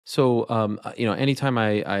So, anytime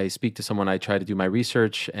I speak to someone, I try to do my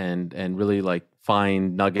research and really like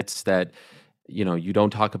find nuggets that, you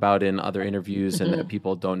don't talk about in other interviews and that Mhm.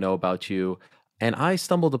 people don't know about you. And I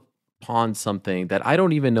stumbled upon something that I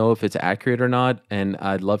don't even know if it's accurate or not. And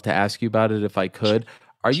I'd love to ask you about it if I could.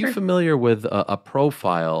 Are you Sure. familiar with a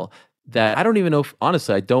profile that I don't even know if,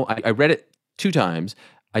 honestly, I read it two times.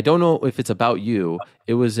 I don't know if it's about you.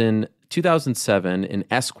 It was in 2007 in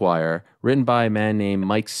Esquire, written by a man named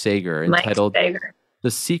Mike Sager, Mike entitled Sager.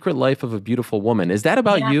 The Secret Life of a Beautiful Woman. Is that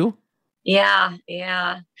about Yeah. you? Yeah.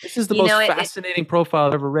 Yeah. This is the You most know, it fascinating profile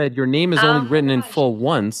I've ever read. Your name is only oh my written in gosh. full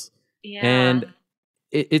once, Yeah. and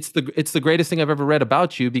it's the greatest thing I've ever read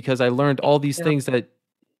about you because I learned all these Yeah. things that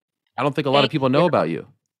I don't think a lot of Thank people you. know about you.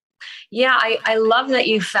 Yeah, I love that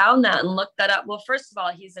you found that and looked that up. Well, first of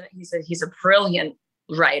all, he's a brilliant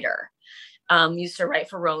writer. Used to write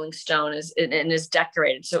for Rolling Stone and is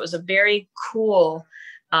decorated. So it was a very cool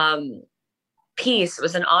um, piece. It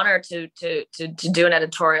was an honor to do an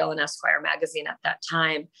editorial in Esquire magazine at that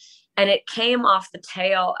time. And it came off the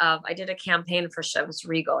tail of, I did a campaign for Chivas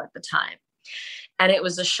Regal at the time. And it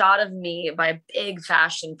was a shot of me by a big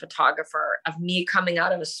fashion photographer of me coming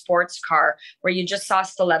out of a sports car where you just saw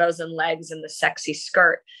stilettos and legs and the sexy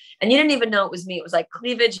skirt. And you didn't even know it was me. It was like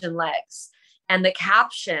cleavage and legs. And the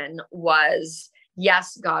caption was,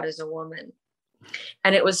 "Yes, God is a woman."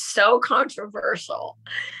 And it was so controversial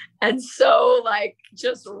and so like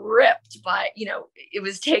just ripped by, it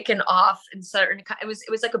was taken off in certain, it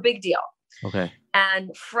was like a big deal. Okay.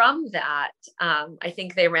 And from that, I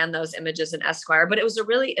think they ran those images in Esquire. But it was a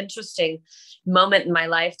really interesting moment in my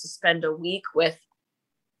life to spend a week with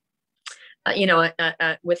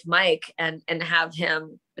Mike and have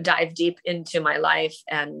him dive deep into my life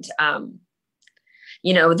and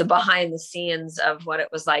the behind the scenes of what it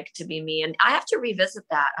was like to be me. And I have to revisit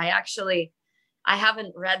that. I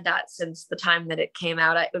haven't read that since the time that it came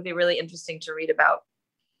out. It would be really interesting to read about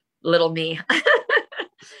little me.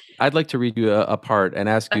 I'd like to read you a part and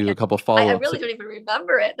ask you Okay. a couple I follow-ups. really don't even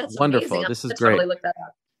remember it. That's amazing. Wonderful. I'm This is going to great. totally look that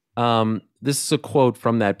up. This is a quote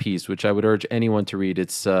from that piece, which I would urge anyone to read.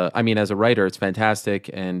 I mean, as a writer, it's fantastic,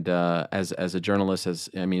 and as a journalist,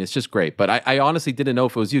 it's just great. But I honestly didn't know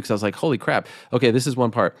if it was you because I was like, holy crap. Okay, this is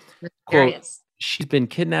one part. I'm Quote: curious. She's been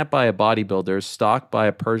kidnapped by a bodybuilder, stalked by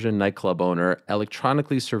a Persian nightclub owner,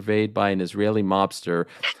 electronically surveyed by an Israeli mobster,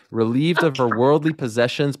 relieved of her worldly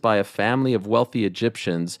possessions by a family of wealthy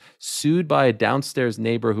Egyptians, sued by a downstairs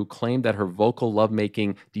neighbor who claimed that her vocal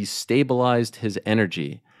lovemaking destabilized his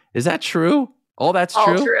energy. Is that true? All that's All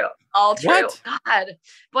true? true. All true. What? God,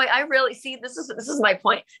 boy, I really see. This is my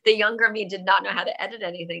point. The younger me did not know how to edit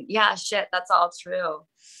anything. Yeah, shit, that's all true.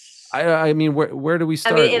 I mean, where do we I mean,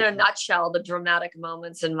 start? in a nutshell, the dramatic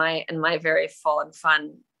moments in my very full and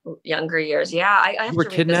fun younger years. Yeah, I You have were to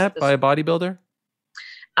revisit kidnapped by this. a bodybuilder?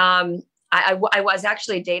 Um, I was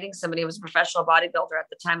actually dating somebody who was a professional bodybuilder at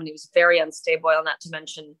the time, and he was very unstable, not to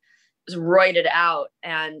mention was roided out.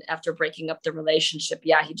 And after breaking up the relationship,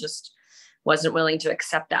 yeah, he just wasn't willing to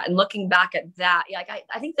accept that. And looking back at that, yeah, like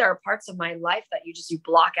I think there are parts of my life that you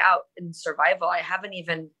block out in survival. I haven't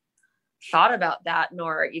even thought about that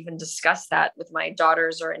nor even discussed that with my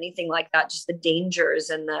daughters or anything like that. Just the dangers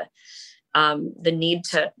and the need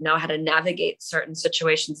to know how to navigate certain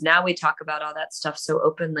situations. Now we talk about all that stuff so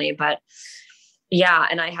openly, but yeah,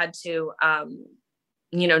 and I had to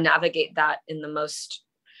navigate that in the most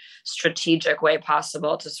strategic way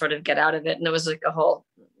possible to sort of get out of it. And there was like a whole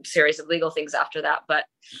series of legal things after that. But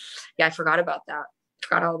yeah, I forgot about that.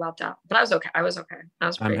 Forgot all about that. But I was okay. I was okay. I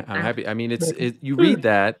was pretty. I'm happy. I mean, you Hmm. read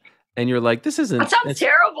that and you're like, this That isn't. sounds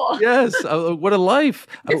terrible. Yes. What a life.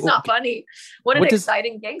 It's not funny. What an What does?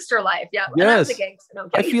 exciting gangster life. Yeah. And I was a Yes. gangster. No, I'm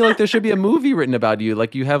I kidding. feel like there should be a movie written about you.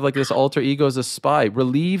 Like you have like this alter ego as a spy,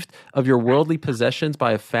 relieved of your worldly possessions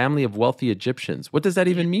by a family of wealthy Egyptians. What does that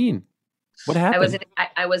even mean? What happened?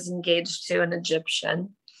 I was engaged to an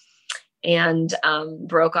Egyptian and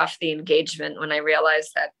broke off the engagement when I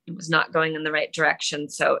realized that it was not going in the right direction.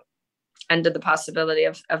 So ended the possibility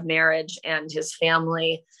of marriage, and his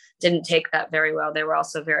family didn't take that very well. They were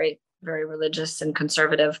also very, very religious and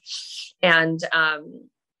conservative, and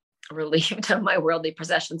relieved of my worldly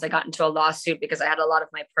possessions. I got into a lawsuit because I had a lot of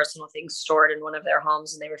my personal things stored in one of their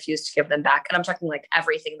homes and they refused to give them back. And I'm talking like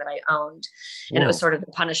everything that I owned. And it was Whoa. sort of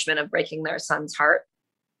the punishment of breaking their son's heart.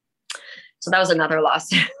 So that was another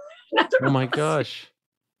lawsuit. Another Oh my lawsuit. gosh.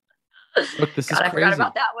 Look, this is God, I forgot crazy.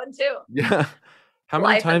 about that one too. Yeah. How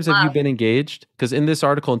many Life and times have you love. been engaged? Because in this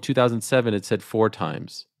article in 2007, it said 4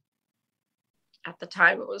 times. At the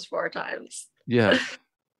time, it was 4 times, Yeah.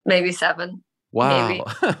 maybe 7, Wow.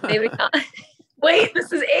 maybe not. Wait,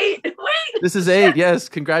 this is 8. Wait. This is 8. Yes.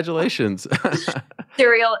 Congratulations.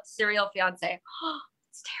 Serial fiance.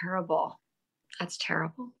 It's terrible. That's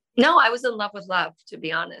terrible. No, I was in love with love, to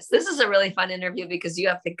be honest. This is a really fun interview because you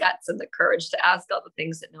have the guts and the courage to ask all the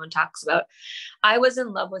things that no one talks about. I was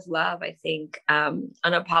in love with love, I think,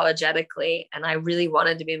 unapologetically. And I really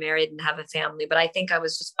wanted to be married and have a family, but I think I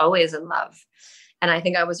was just always in love. And I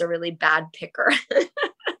think I was a really bad picker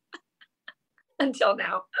until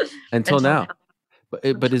now. Until now.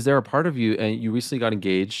 But is there a part of you, and you recently got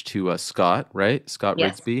engaged to Scott, right? Scott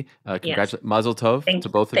Yes. Rigsby. Yes. Congratulations. Mazel tov to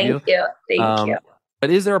both of you. Thank you. Thank you. But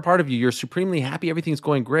is there a part of you, you're supremely happy, everything's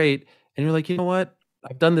going great, and you're like, you know what?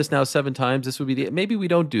 I've done this now 7 times. This would be maybe we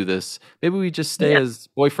don't do this. Maybe we just stay as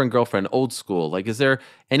boyfriend, girlfriend, old school. Like, is there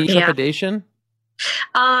any trepidation?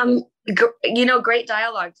 Great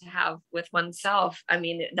dialogue to have with oneself. I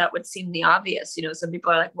mean, that would seem the obvious. Some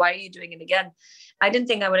people are like, why are you doing it again? I didn't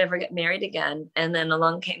think I would ever get married again. And then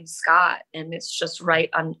along came Scott, and it's just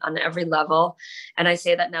right on every level. And I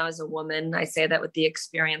say that now as a woman. I say that with the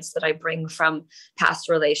experience that I bring from past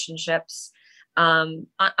relationships, in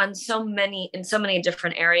so many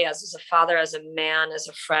different areas, as a father, as a man, as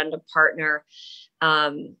a friend, a partner,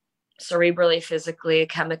 cerebrally, physically,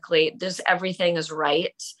 chemically, everything is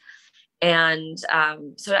right. And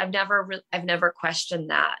so I've never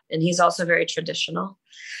questioned that. And he's also very traditional.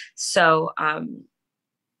 So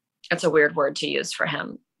it's a weird word to use for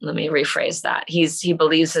him. Let me rephrase that. He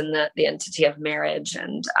believes in the entity of marriage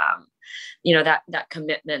and that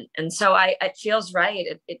commitment. And so it feels right.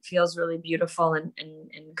 It feels really beautiful and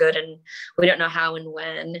good. And we don't know how and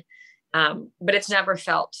when, but it's never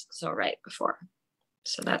felt so right before.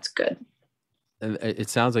 So that's good. And it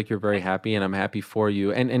sounds like you're very happy, and I'm happy for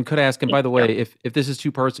you. And could I ask, and by the way, if this is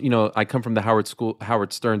too personal, I come from the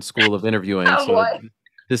Howard Stern School of interviewing. Oh, so boy.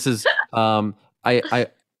 This is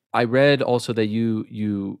I read also that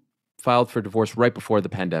you filed for divorce right before the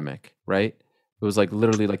pandemic, right? It was like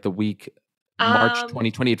literally like the week March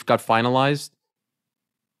 2020 it got finalized.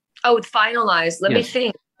 Oh, it's finalized. Let me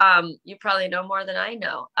think. You probably know more than I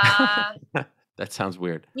know. That sounds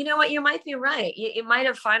weird. You know what? You might be right. It might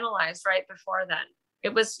have finalized right before then.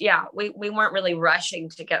 It was, we weren't really rushing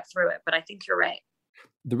to get through it, but I think you're right.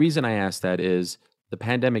 The reason I ask that is the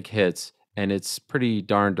pandemic hits and it's pretty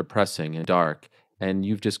darn depressing and dark. And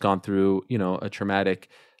you've just gone through, a traumatic,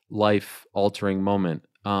 life-altering moment.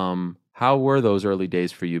 How were those early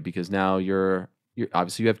days for you? Because now you're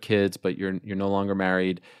obviously you have kids, but you're no longer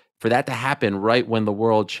married. For that to happen right when the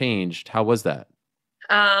world changed, how was that?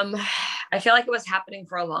 I feel like it was happening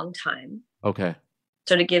for a long time. Okay.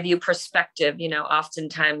 So to give you perspective,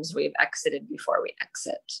 oftentimes we've exited before we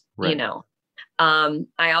exit, right.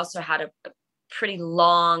 I also had a pretty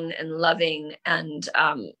long and loving and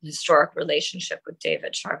historic relationship with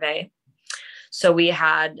David Charvet. So we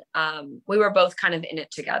were both kind of in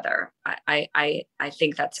it together. I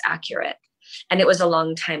think that's accurate. And it was a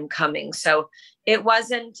long time coming. So it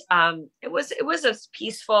wasn't, it was as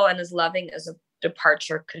peaceful and as loving as a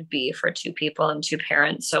departure could be for 2 people and 2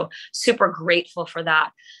 parents. So super grateful for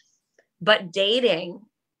that. But dating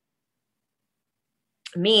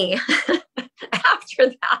me after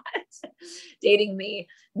that, dating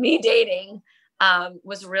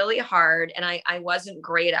was really hard, and I wasn't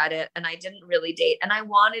great at it, and I didn't really date, and I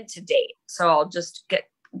wanted to date. So I'll just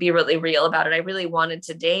be really real about it. I really wanted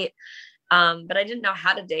to date, but I didn't know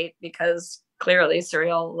how to date because clearly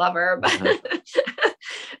serial lover. But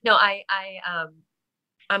no,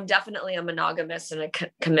 I'm definitely a monogamous and a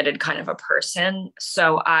committed kind of a person.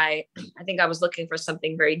 So I think I was looking for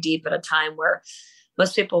something very deep at a time where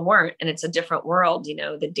most people weren't, and it's a different world,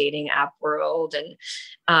 the dating app world,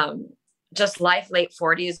 and just life late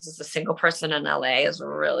 40s as a single person in LA is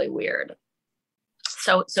really weird.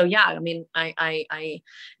 So yeah, I mean,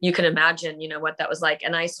 you can imagine, what that was like.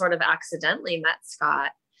 And I sort of accidentally met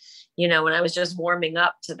Scott, when I was just warming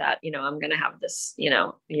up to that, I'm going to have this,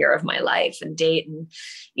 year of my life and date, and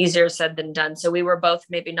easier said than done. So we were both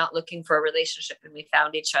maybe not looking for a relationship, and we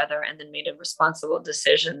found each other and then made a responsible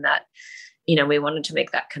decision that, we wanted to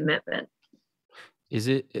make that commitment. Is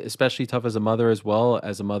it especially tough as a mother as well,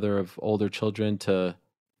 as a mother of older children to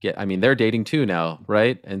get, I mean, they're dating too now,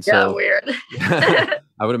 right? And so weird. I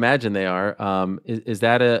would imagine they are. Is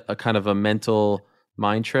that a kind of a mental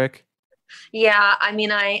mind trick? Yeah. I mean,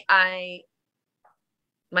 my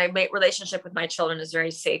relationship with my children is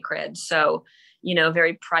very sacred. So,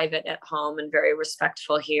 very private at home and very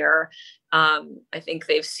respectful here. I think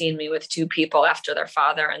they've seen me with 2 people after their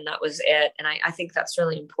father, and that was it. And I think that's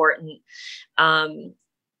really important.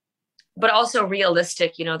 But also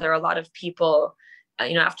realistic, there are a lot of people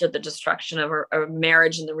after the destruction of a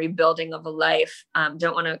marriage and the rebuilding of a life,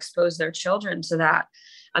 don't want to expose their children to that.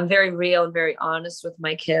 I'm very real and very honest with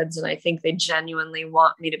my kids. And I think they genuinely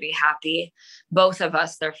want me to be happy. Both of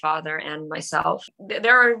us, their father and myself.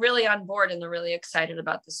 They're really on board and they're really excited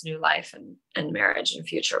about this new life and marriage and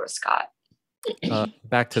future with Scott.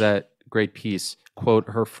 Back to that great piece. Quote,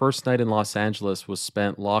 her first night in Los Angeles was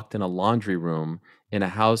spent locked in a laundry room in a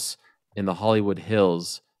house in the Hollywood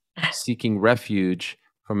Hills, seeking refuge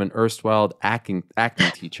from an erstwhile acting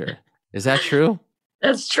teacher. Is that true?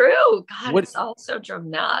 That's true. God, it's all so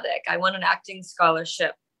dramatic. I won an acting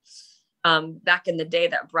scholarship back in the day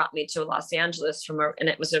that brought me to Los Angeles and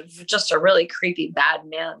it was just a really creepy bad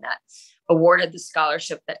man that awarded the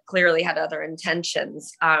scholarship that clearly had other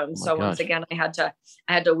intentions. So once again, I had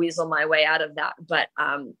to weasel my way out of that. But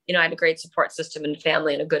I had a great support system and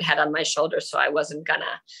family and a good head on my shoulders. So I wasn't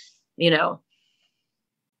gonna,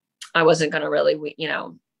 really,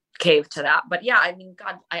 cave to that. But yeah, I mean,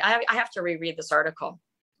 God, I have to reread this article.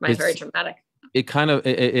 It's very dramatic. It kind of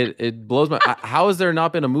it blows my. How has there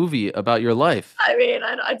not been a movie about your life? I mean,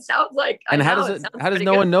 it sounds like. And how does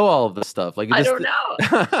no one know all of this stuff? Like, I don't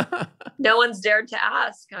know. No one's dared to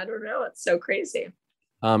ask. I don't know. It's so crazy.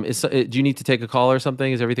 Do you need to take a call or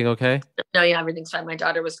something? Is everything okay? No, yeah, everything's fine. My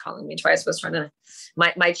daughter was calling me twice. Was trying to.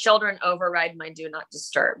 My children override my do not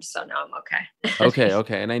disturb, so now I'm okay.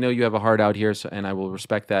 Okay. And I know you have a heart out here, and I will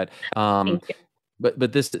respect that. Thank you.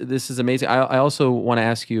 But this is amazing. I also want to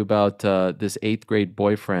ask you about this 8th grade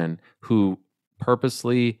boyfriend who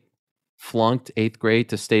purposely flunked 8th grade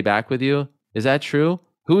to stay back with you. Is that true?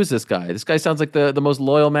 Who is this guy? This guy sounds like the most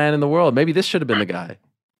loyal man in the world. Maybe this should have been the guy.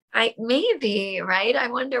 Maybe, right? I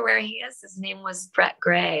wonder where he is. His name was Brett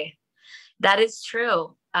Gray. That is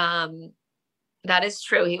true. That is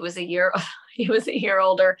true. He was a year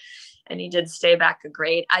older, and he did stay back a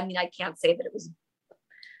grade. I mean, I can't say that it was.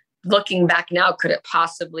 Looking back now, could it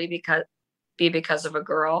possibly be because of a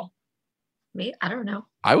girl? Me, I don't know.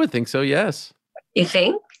 I would think so. Yes. You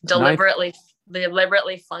think deliberately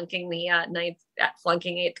flunking the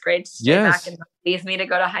flunking 8th grade to stay back and leave me to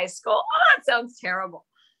go to high school? Oh, that sounds terrible.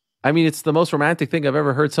 I mean, it's the most romantic thing I've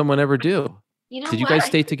ever heard someone ever do. Did you guys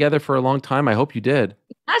stay together for a long time? I hope you did.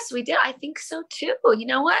 Yes, we did. I think so too. You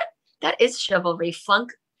know what? That is chivalry.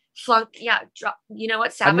 Flunk. Yeah. You know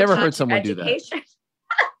what? I've never heard someone do that.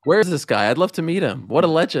 Where's this guy? I'd love to meet him. What a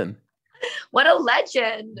legend. What a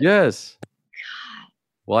legend. Yes. God.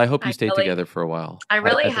 Well, I hope you stayed together for a while. I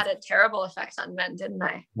really had a terrible effect on men, didn't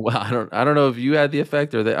I? Well, I don't know if you had the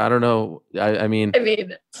effect or I don't know. I mean, this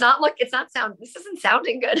isn't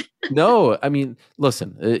sounding good. No, I mean,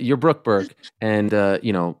 listen, you're Brooke Burke and,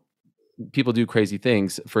 people do crazy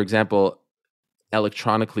things. For example,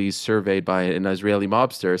 electronically surveyed by an Israeli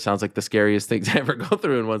mobster sounds like the scariest thing to ever go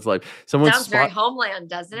through in one's life. Sounds very Homeland,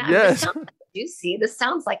 doesn't it? Yes. You see, this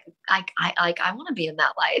sounds like I want to be in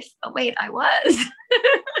that life. Oh wait, I was.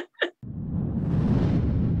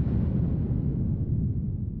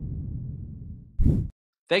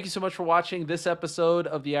 Thank you so much for watching this episode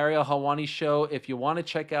of the Ariel Helwani Show. If you want to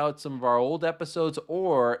check out some of our old episodes,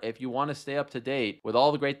 or if you want to stay up to date with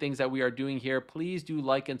all the great things that we are doing here, please do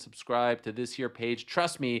like and subscribe to this here page.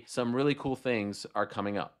 Trust me, some really cool things are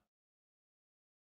coming up.